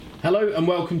Hello and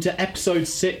welcome to episode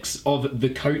 6 of the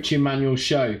Coaching Manual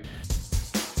Show.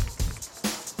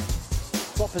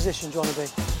 What position do you want to be?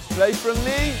 Play from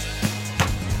me.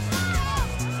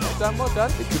 Well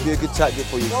done. It could be a good tactic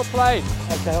for you. Well played.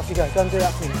 Okay, off you go. Go and do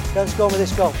that for me. Go and score with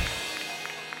this goal.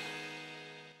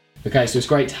 Okay, so it's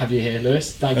great to have you here,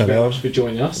 Luís. Thank you very much for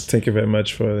joining us. Thank you very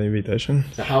much for the invitation.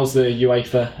 So how's the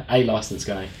UEFA A licence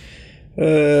going?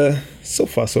 So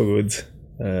far so good.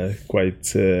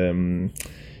 Quite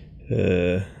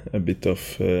a bit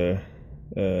of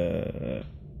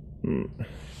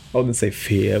I wouldn't say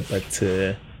fear, but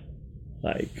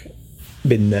like a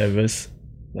bit nervous,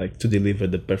 like to deliver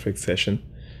the perfect session.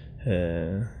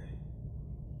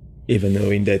 Even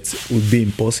knowing that it would be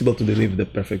impossible to deliver the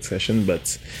perfect session,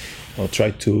 but I'll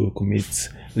try to commit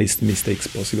least mistakes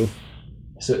possible.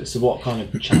 So what kind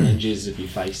of challenges have you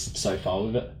faced so far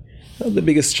with it? Well, the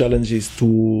biggest challenge is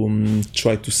to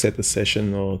try to set a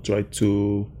session or try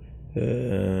to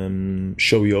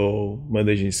show your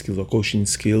managing skills or coaching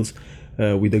skills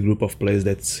with a group of players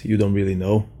that you don't really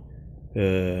know.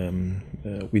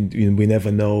 We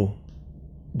never know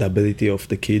the ability of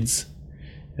the kids.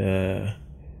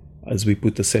 As we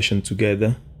put a session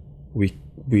together,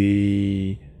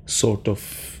 we sort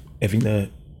of having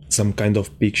some kind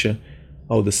of picture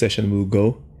how the session will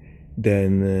go.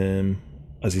 Then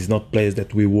as it's not players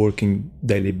that we work in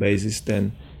daily basis,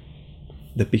 then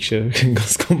the picture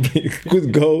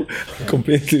could go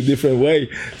completely different way.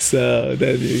 So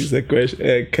that is a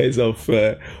case of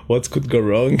what could go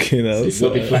wrong, you know. So you've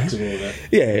got to be flexible with it.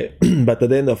 Yeah, but at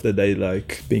the end of the day,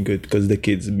 like being good, because the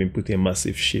kids have been putting a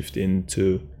massive shift in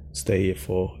to stay here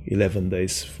for 11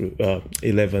 days, through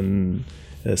 11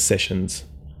 sessions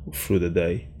through the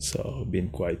day. So been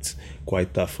quite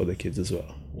tough for the kids as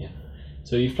well. Yeah.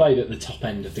 So you've played at the top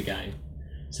end of the game.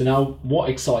 So now, what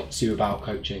excites you about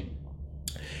coaching?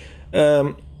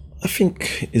 I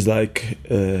think it's like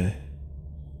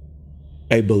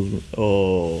able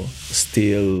or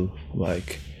still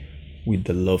like with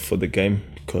the love for the game,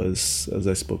 because as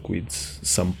I spoke with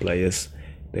some players,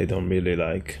 they don't really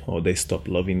like, or they stop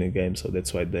loving the game, so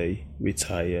that's why they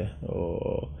retire.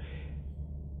 Or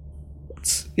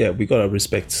yeah, we gotta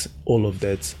respect all of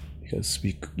that, because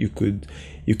you could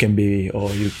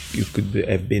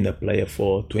have been a player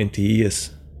for 20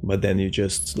 years, but then you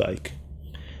just like,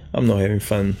 I'm not having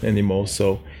fun anymore,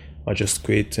 so I just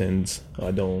quit and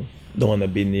I don't want to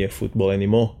be near football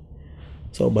anymore.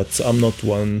 So, but I'm not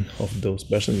one of those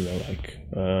persons, you know, like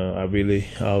I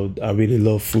really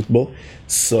love football.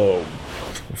 So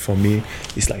for me,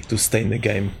 it's like to stay in the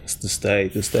game, to stay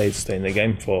in the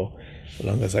game for as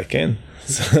long as I can.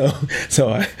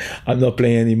 So I'm not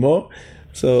playing anymore.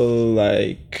 So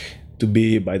like to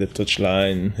be by the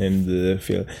touchline and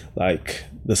feel like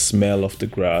the smell of the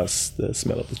grass, the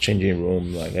smell of the changing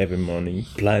room, like every morning,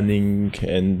 planning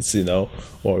and, you know,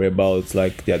 worry about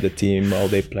like the other team, how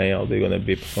they play, how they're gonna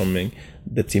be performing,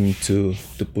 the team to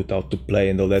put out to play,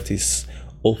 and all that is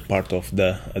all part of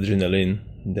the adrenaline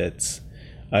that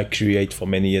I create for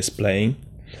many years playing,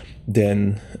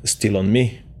 then still on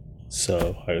me.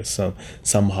 So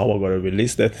somehow I gotta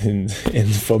release that, and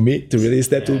for me to release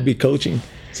that will be coaching.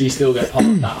 So you still get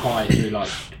that high through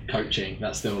like coaching,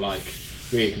 that still like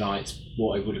reignites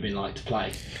what it would have been like to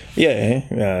play.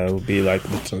 Yeah, it would be like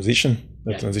the transition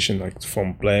like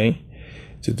from playing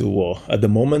to do what. At the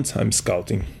moment I'm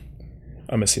scouting.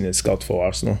 I'm a senior scout for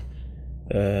Arsenal,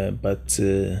 but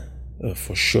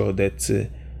for sure that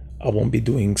I won't be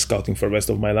doing scouting for the rest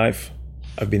of my life.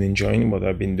 I've been enjoying what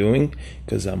I've been doing,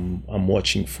 because I'm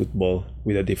watching football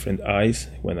with a different eyes.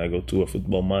 When I go to a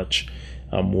football match,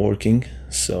 I'm working,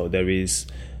 so there is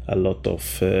a lot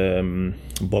of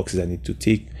boxes I need to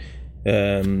tick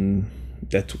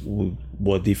that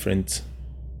were different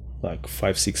like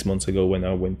 5-6 months ago when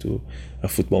I went to a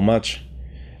football match.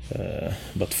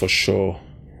 But for sure,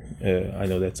 I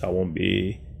know that I won't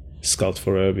be scout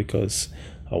forever, because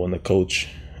I want to coach,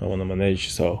 I want to manage.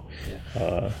 So,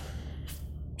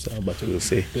 but we'll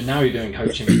see. But now you're doing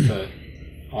coaching for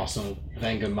Arsenal.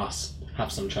 Wenger must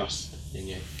have some trust in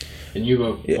you. And you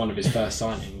were one of his first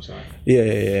signings, right?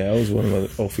 Yeah. I was one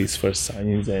of his first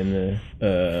signings, and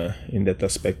in that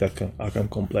aspect, I can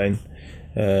complain.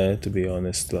 To be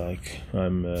honest, like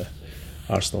I'm an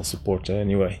Arsenal supporter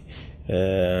anyway.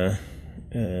 I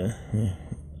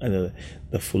know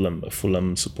the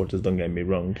Fulham supporters, don't get me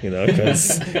wrong, you know,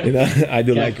 because you know I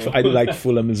do like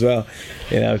Fulham as well,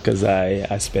 you know, because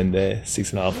I spent there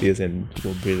 6.5 years and it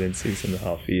was brilliant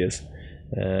 6.5 years.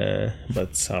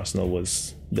 But Arsenal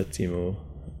was the team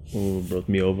who brought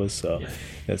me over, so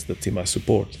that's the team I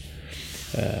support.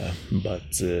 But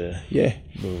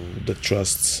the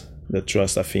trust the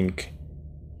trust. I think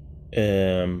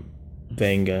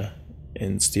Wenger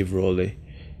and Steve Rowley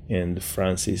and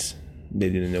Francis, they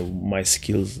didn't know my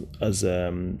skills as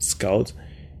a scout,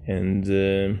 and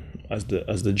as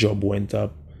the job went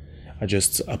up, I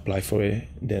just applied for it.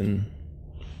 Then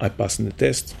I passed in the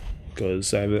test,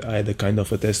 because I had a kind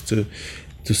of a test to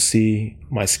see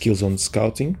my skills on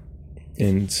scouting,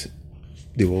 and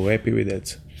they were happy with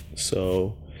it.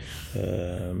 So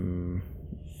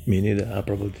me neither. I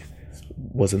probably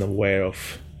wasn't aware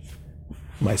of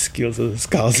my skills as a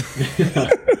scout.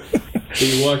 So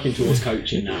you're working towards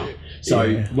coaching now.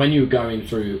 So when you were going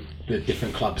through the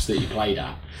different clubs that you played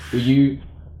at, were you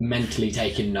mentally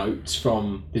taking notes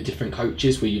from the different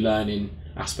coaches? Were you learning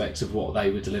aspects of what they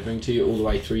were delivering to you all the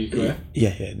way through your career?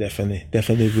 Yeah,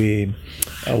 definitely.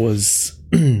 I was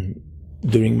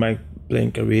during my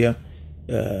playing career,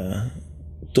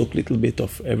 took a little bit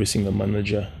of every single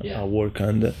manager I work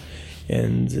under,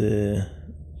 and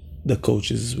the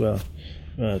coaches as well.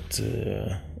 But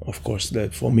of course,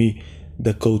 that for me,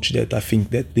 the coach that I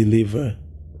think that deliver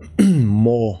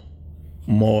more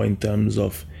in terms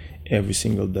of every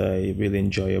single day, really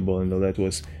enjoyable, and all that,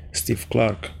 was Steve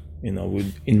Clark.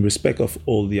 In respect of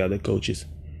all the other coaches,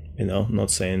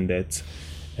 not saying that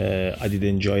I did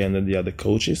enjoy under the other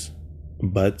coaches,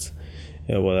 but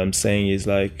what I'm saying is,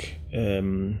 like,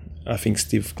 I think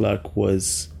Steve Clark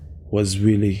was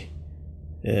really,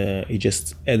 he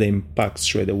just had an impact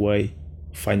straight away,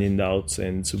 finding out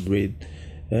and to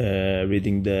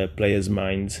reading the players'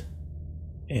 minds,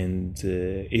 and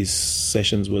his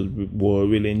sessions were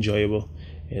really enjoyable.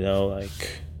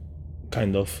 Like,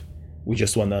 kind of, we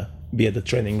just wanna be at the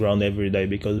training ground every day,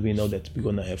 because we know that we're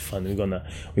gonna have fun. We're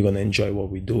gonna enjoy what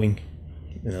we're doing.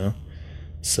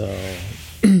 So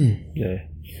yeah.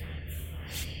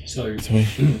 So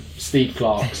Steve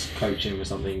Clark's coaching was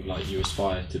something like you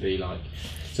aspired to be like.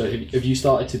 So have you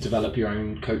started to develop your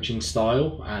own coaching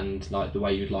style and like the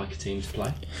way you'd like a team to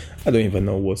play? I don't even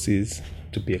know what it is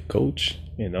to be a coach.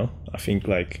 I think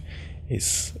like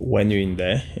it's when you're in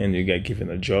there and you get given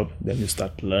a job, then you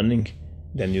start learning,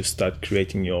 then you start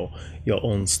creating your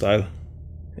own style.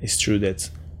 It's true that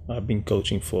I've been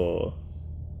coaching for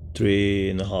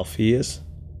 3.5 years,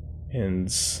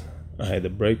 and I had a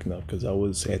break now because I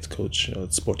was head coach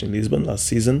at Sporting Lisbon last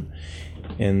season,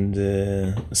 and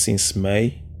since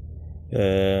May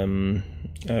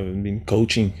I've been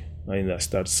coaching, and I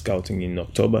started scouting in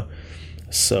October.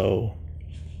 So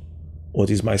what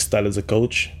is my style as a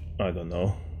coach? I don't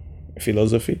know.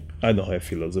 Philosophy? I don't have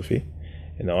philosophy.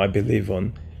 I believe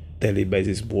on daily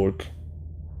basis work,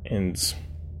 and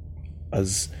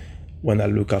as when I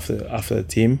look after the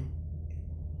team,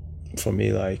 for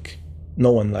me, like,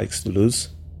 no one likes to lose,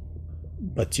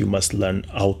 but you must learn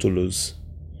how to lose,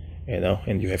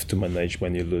 and you have to manage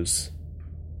when you lose,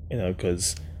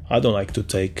 because I don't like to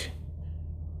take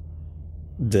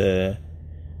the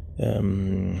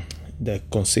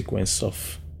consequence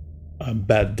of a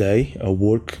bad day, a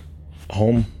work,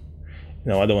 home.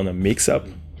 I don't want to mix up,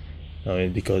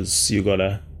 because you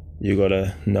gotta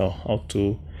know how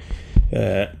to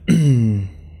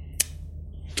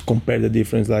compare the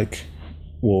difference. Like,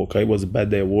 well, okay, it was a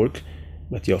bad day at work,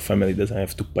 but your family doesn't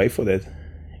have to pay for that.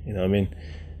 You know what I mean?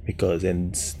 Because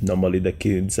and normally the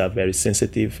kids are very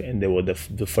sensitive, and they were the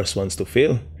first ones to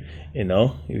feel.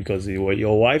 Because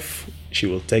your wife, she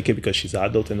will take it because she's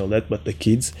adult and all that, but the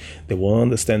kids, they won't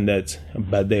understand that a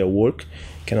bad day at work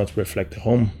cannot reflect at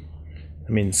home.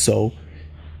 So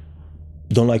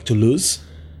don't like to lose,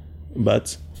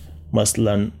 but must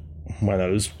learn when I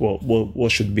lose.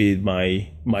 What should be my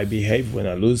behavior when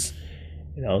I lose?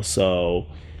 So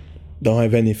don't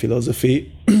have any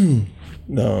philosophy,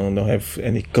 don't have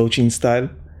any coaching style,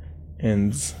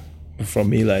 and for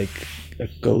me, like,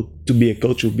 to be a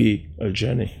coach will be a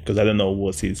journey, because I don't know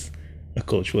what is a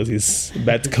coach, what is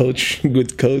bad coach,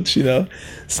 good coach,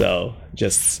 So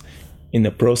just in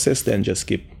the process, then just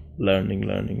keep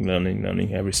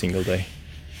learning every single day.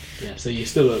 Yeah, so you're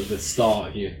still at the start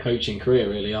of your coaching career,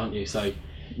 really, aren't you? So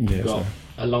you've got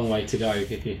a long way to go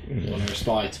if you want to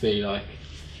aspire to be like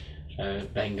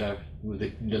Wenger. With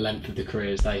the length of the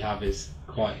careers they have is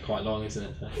quite long, isn't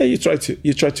it? So. Yeah,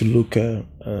 you try to look at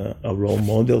role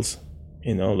models,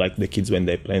 like the kids when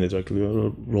they play, they try to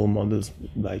look at role models,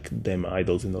 like them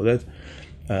idols and all that.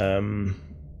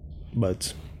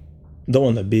 But don't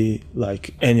want to be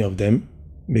like any of them,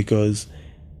 because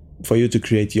for you to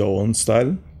create your own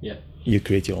style, you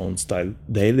create your own style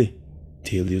daily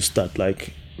till you start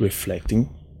like reflecting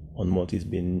on what has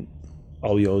been,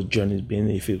 how your journey's been.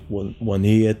 If it was 1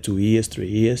 year, 2 years, 3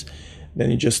 years,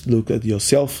 then you just look at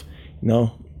yourself,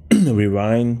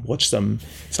 rewind, watch some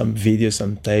videos,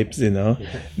 some tapes,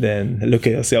 then look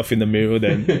at yourself in the mirror,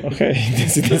 then okay,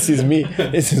 this is me,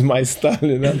 this is my style,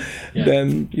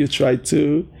 Then you try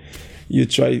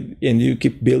and you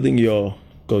keep building your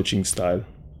coaching style.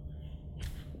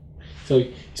 So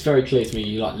it's very clear to me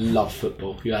you love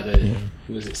football. You had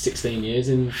was it 16 years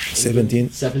in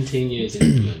 17 years in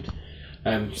England.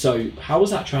 So how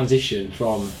was that transition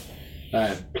from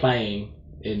playing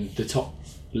in the top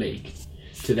league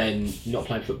to then not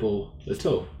playing football at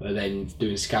all, and then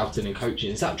doing scouting and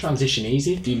coaching? Is that transition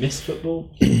easy? Do you miss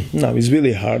football? No, it's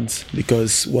really hard,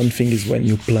 because one thing is when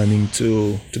you're planning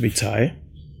to retire,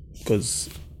 because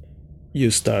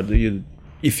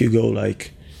if you go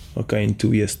like, okay, in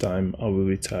 2 years' time I will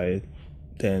retire,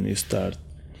 then you start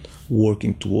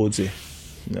working towards it.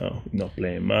 Not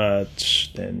playing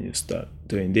much, then you start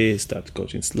doing this, start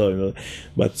coaching slow.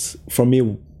 But for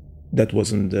me, that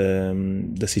wasn't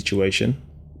the situation.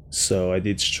 So I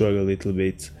did struggle a little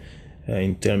bit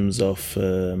in terms of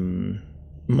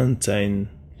maintain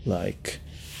like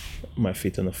my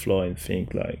feet on the floor and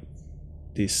think like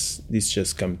this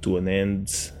just coming to an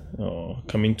end,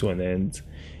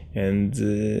 and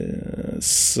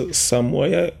some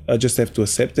way I just have to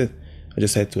accept it. I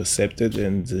just had to accept it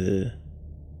and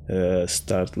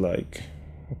start like,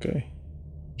 okay,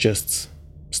 just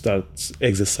start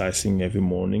exercising every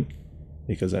morning,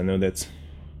 because I know that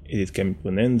it came to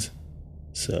an end.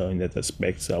 So in that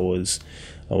aspect, I was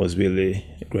really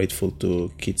grateful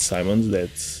to Kit Simons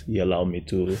that he allowed me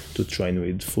to train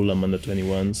with Fulham under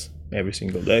 21s every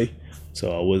single day.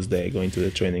 So I was there going to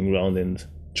the training ground and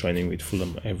training with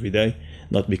Fulham every day,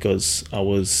 not because I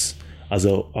was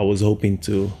hoping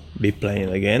to be playing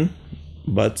again,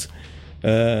 but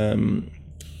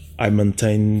I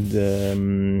maintained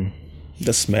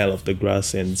the smell of the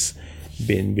grass and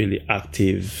being really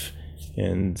active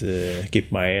and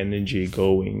keep my energy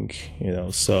going,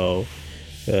 So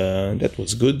that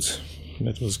was good.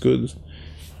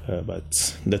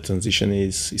 But the transition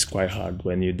is quite hard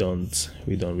when we don't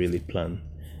really plan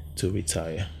to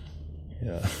retire.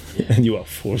 Yeah. And you are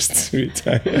forced to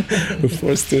retire. You're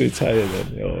forced to retire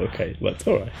then. Okay, but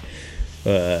all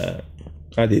right.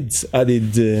 I did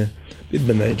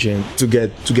manage to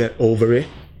get over it,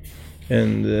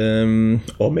 and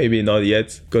or maybe not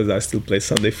yet, because I still play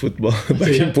Sunday football back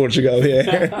in Portugal.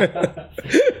 Yeah.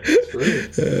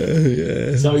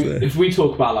 So if we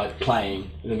talk about like playing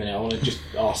in a minute, I want to just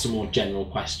ask some more general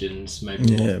questions,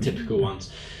 maybe more typical ones.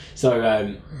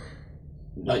 So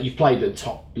like you've played at the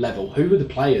top level. Who were the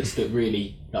players that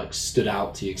really like stood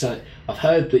out to you? Because I've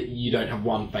heard that you don't have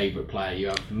one favourite player, you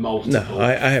have multiple. No,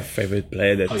 I have a favourite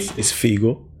player that is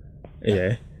Figo.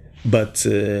 Yeah. But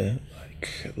like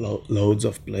loads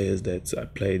of players that I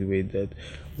played with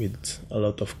a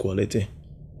lot of quality,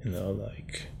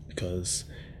 like, because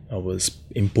I was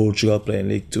in Portugal playing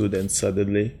League 2, then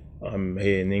suddenly I'm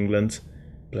here in England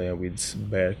playing with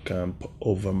Bergkamp,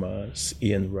 Overmars,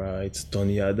 Ian Wright,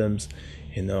 Tony Adams,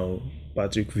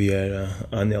 Patrick Vieira,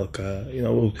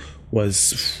 Anelka,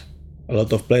 was a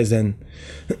lot of players. Then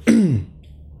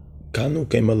Kanu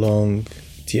came along,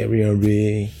 Thierry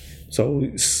Henry, so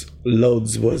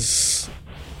loads was.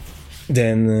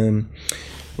 Then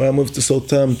when I moved to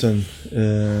Southampton,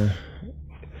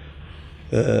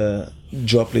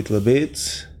 dropped a little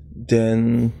bit,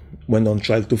 then went on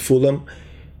trial to Fulham,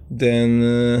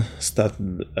 then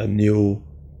started a new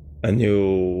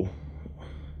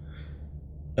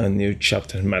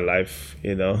chapter in my life,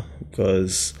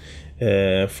 because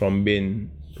from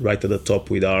being right at the top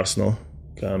with Arsenal,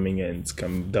 coming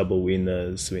double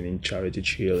winners, winning Charity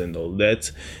Shield and all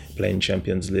that, playing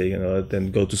Champions League and all that,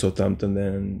 then go to Southampton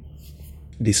and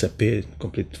disappear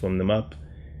completely from the map.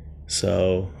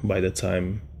 So by the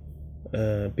time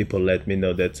people let me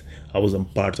know that I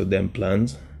wasn't part of them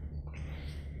plans,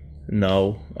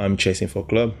 now I'm chasing for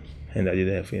club, and I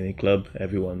didn't have any club.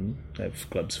 Everyone have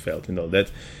clubs felt and all that.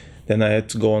 Then I had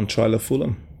to go on trial at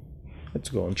Fulham. I had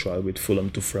to go on trial with Fulham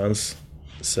to France.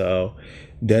 So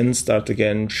then start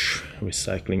again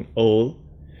recycling all.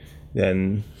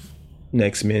 Then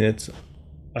next minute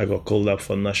I got called up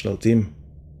for national team,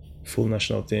 full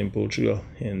national team in Portugal,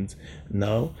 and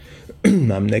now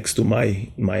I'm next to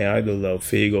my idol,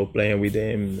 Figo, playing with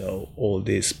him, all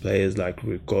these players like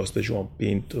Rui Costa, João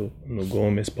Pinto, Nuno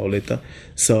Gomes, Pauleta,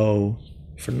 so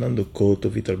Fernando Couto,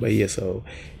 Vitor Bahia. So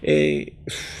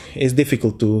it's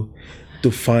difficult to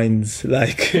find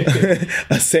like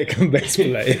a second best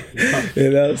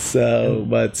player, So,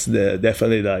 but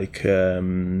definitely like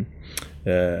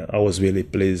I was really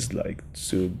pleased like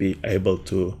to be able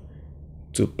to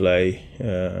play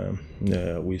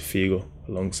with Figo,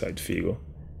 alongside Figo,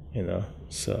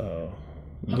 So,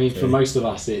 I mean, for most of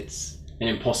us, it's an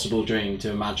impossible dream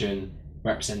to imagine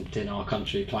representing our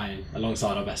country playing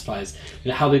alongside our best players.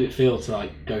 But how did it feel to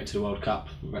like go to the World Cup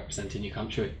representing your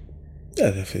country?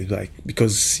 yeah, definitely. Like,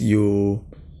 because you,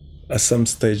 at some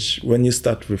stage, when you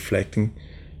start reflecting,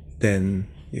 then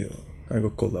I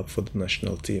got called up for the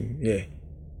national team. Yeah.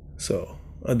 So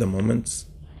at the moment,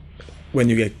 when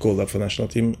you get called up for national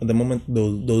team, at the moment,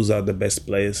 those are the best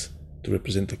players to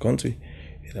represent the country.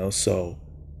 So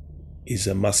it's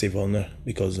a massive honor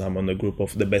because I'm on a group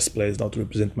of the best players now to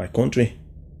represent my country.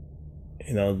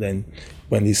 Then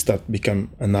when it start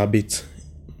become an habit,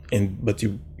 but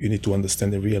you need to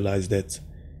understand and realize that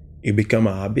it become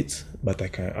a habit, but I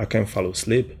can fall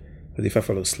asleep. But if I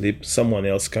fall asleep, someone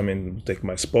else come and take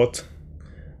my spot.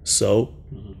 So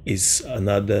it's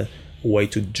another way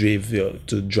to drive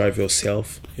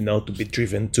yourself, to be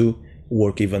driven to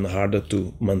work even harder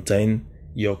to maintain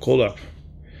your call-up.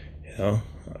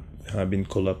 I've been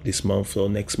called up this month, so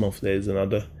next month there's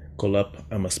another call-up.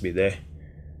 I must be there.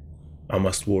 I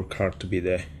must work hard to be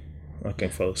there. I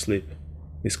can't fall asleep.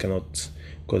 This cannot,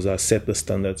 because I set the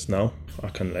standards now, I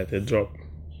can let it drop.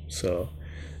 So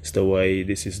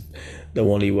this is the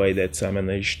only way that I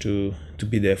managed to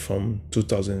be there from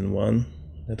 2001.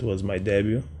 That was my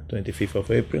debut, 25th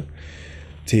of April,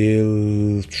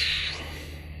 till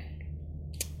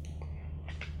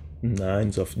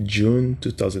 9th of June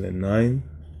 2009,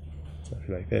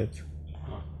 something like that.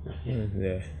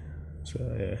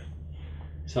 Yeah.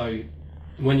 So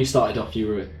when you started off, you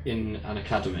were in an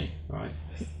academy, right?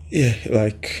 Yeah,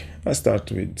 like I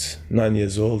started with 9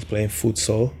 years old playing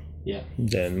futsal. Yeah.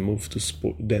 Then moved to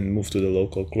sport. Then moved to the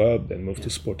local club. Then moved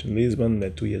to Sport in Lisbon.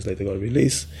 Then 2 years later got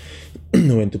released.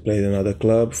 Went to play in another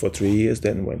club for 3 years.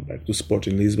 Then went back to Sport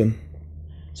in Lisbon.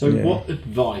 So, what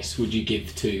advice would you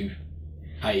give to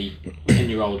a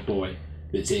 10-year-old boy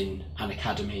that's in an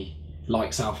academy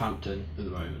like Southampton at the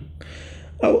moment?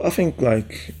 I think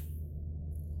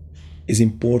it's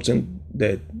important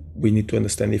that we need to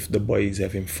understand if the boy is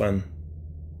having fun,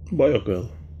 boy or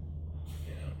girl.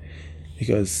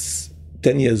 Because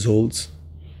 10 years old,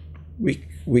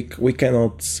 we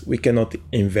cannot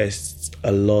invest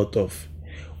a lot of.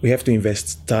 We have to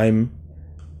invest time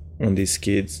on these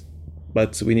kids,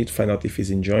 but we need to find out if he's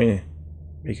enjoying it.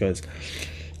 Because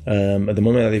at the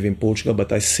moment I live in Portugal,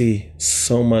 but I see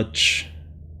so much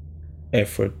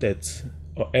effort. I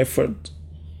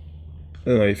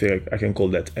don't know if I can call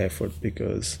that effort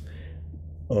because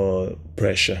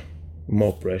pressure.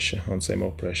 More pressure, I'd say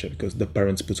more pressure, because the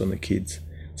parents put on the kids.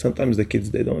 Sometimes the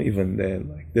kids they don't even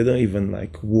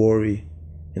worry.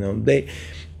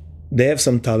 They have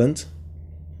some talent,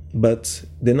 but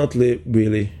they're not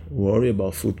really worried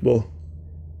about football.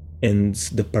 And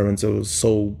the parents are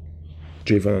so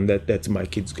driven on that my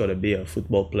kid's gotta be a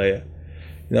football player.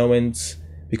 And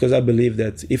because I believe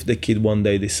that if the kid one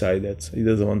day decide that he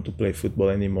doesn't want to play football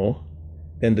anymore,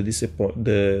 then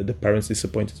the parents'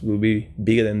 disappointed will be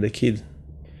bigger than the kid,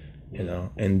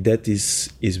 and that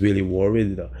is really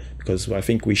worried, because I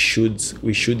think we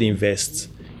should invest,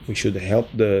 we should help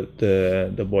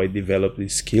the boy develop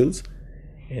these skills,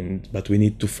 but we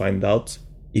need to find out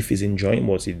if he's enjoying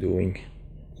what he's doing,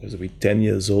 because with 10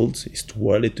 years old, it's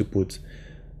too early to put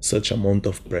such amount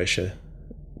of pressure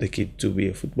the kid to be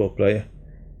a football player,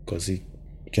 because he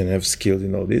can have skills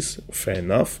in all this, fair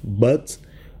enough, but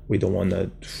we don't want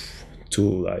to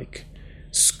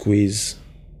squeeze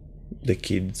the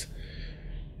kid,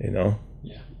 to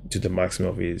the maximum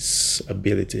of his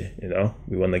ability.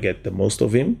 We want to get the most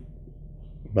of him,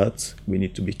 but we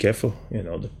need to be careful.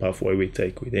 The pathway we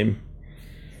take with him.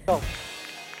 I'm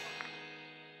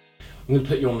going to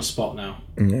put you on the spot now.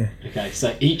 Yeah. Okay,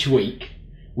 so each week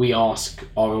we ask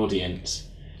our audience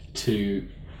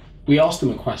we ask them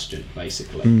a question,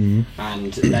 basically,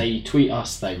 and they tweet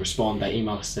us, they respond, they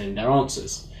email us in their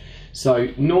answers. So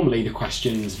normally the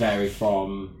questions vary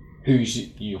from who's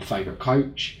your favourite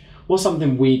coach, or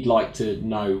something we'd like to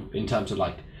know in terms of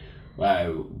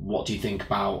what do you think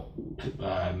about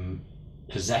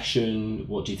possession,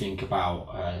 what do you think about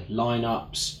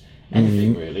lineups,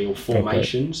 anything really, or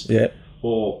formations. Okay. Yeah.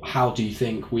 Or how do you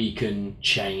think we can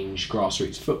change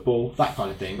grassroots football, that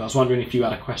kind of thing. But I was wondering if you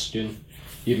had a question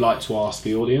you'd like to ask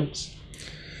the audience?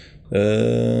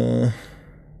 I'd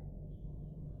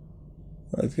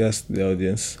ask the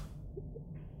audience,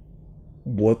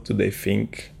 what do they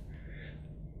think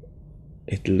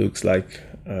it looks like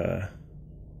a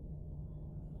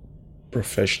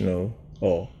professional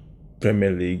or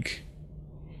Premier League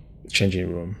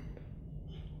changing room?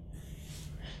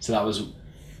 So that was,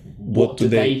 what do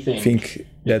they think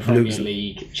that Premier looks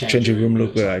League changing room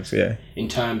look like? Yeah. In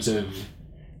terms of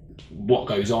what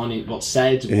goes on, what's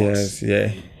said? Yes,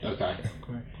 yeah. Okay.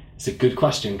 It's a good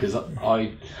question because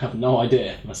I have no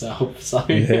idea myself. So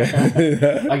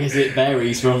Yeah. I guess it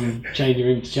varies from changing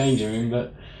room to changing room,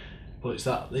 but it's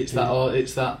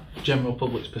that general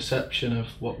public's perception of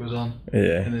what goes on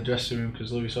in the dressing room,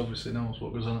 because Luís obviously knows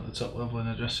what goes on at the top level in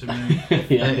the dressing room.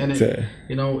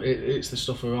 It's the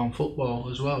stuff around football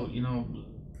as well. You know,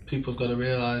 people have got to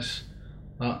realise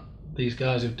that these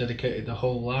guys have dedicated their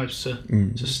whole lives to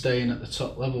staying at the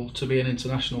top level, to be an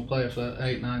international player for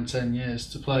 8, 9, 10 years,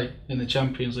 to play in the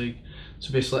Champions League,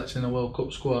 to be selected in a World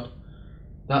Cup squad.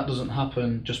 That doesn't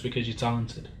happen just because you're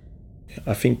talented.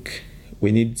 I think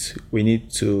we need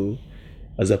to,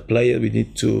 as a player, we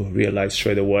need to realize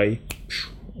straight away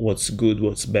what's good,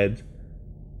 what's bad.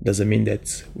 Doesn't mean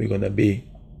that we're gonna be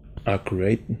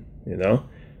accurate,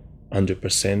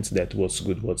 100% that what's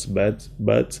good, what's bad,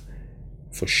 but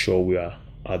for sure we are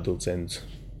adults and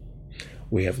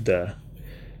we have the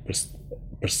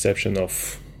perception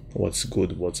of what's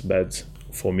good, what's bad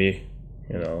for me,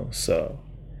 so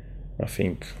I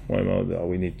think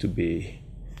we need to be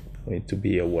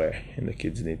aware, and the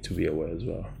kids need to be aware as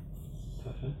well.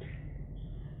 Perfect.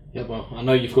 Yeah, well, I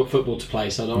know you've got football to play,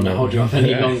 so I don't want to hold you up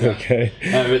any longer. Okay.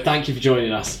 But thank you for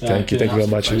joining us. Thank you very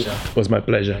much. Pleasure. It was my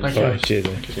pleasure. Thank you. Cheers.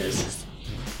 Cheers.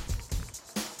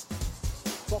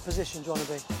 What position do you want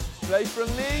to be? Play from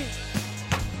me.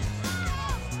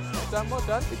 Well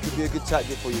done. It could be a good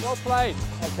tactic for you. Well played.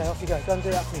 Okay, off you go. Go and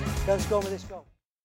do that for me. Go and score me this goal.